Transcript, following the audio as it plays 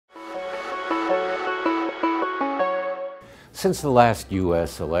Since the last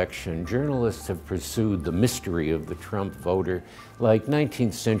U.S. election, journalists have pursued the mystery of the Trump voter like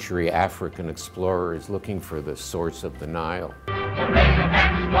 19th century African explorers looking for the source of the Nile. The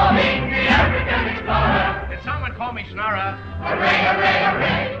African explorer. Did someone call me Schnorrer? Hooray, hooray,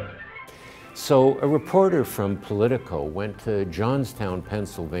 hooray. So a reporter from Politico went to Johnstown,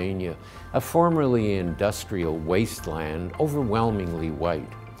 Pennsylvania, a formerly industrial wasteland, overwhelmingly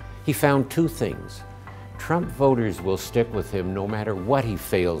white. He found two things. Trump voters will stick with him no matter what he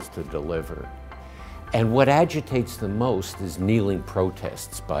fails to deliver. And what agitates the most is kneeling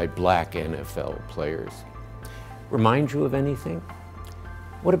protests by black NFL players. Remind you of anything?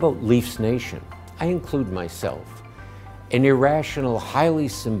 What about Leafs Nation? I include myself. An irrational, highly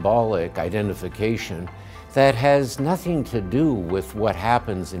symbolic identification that has nothing to do with what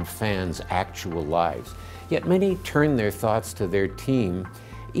happens in fans' actual lives. Yet many turn their thoughts to their team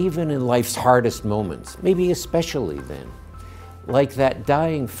even in life's hardest moments, maybe especially then. Like that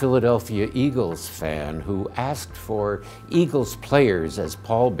dying Philadelphia Eagles fan who asked for Eagles players as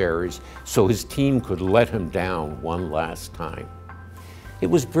pallbearers so his team could let him down one last time. It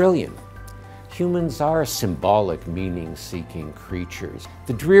was brilliant. Humans are symbolic, meaning-seeking creatures.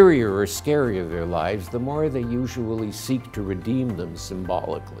 The drearier or scarier their lives, the more they usually seek to redeem them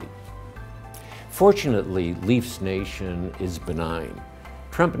symbolically. Fortunately, Leafs Nation is benign.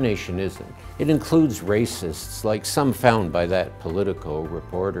 Trump Nation isn't. It includes racists like some found by that Politico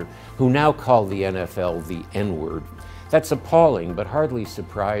reporter who now call the NFL the N-word. That's appalling, but hardly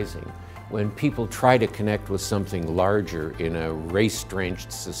surprising when people try to connect with something larger in a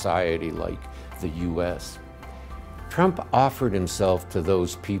race-drenched society like the US. Trump offered himself to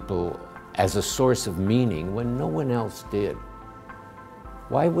those people as a source of meaning when no one else did.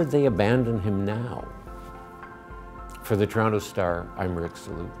 Why would they abandon him now? For the Toronto Star, I'm Rick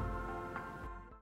Salutin.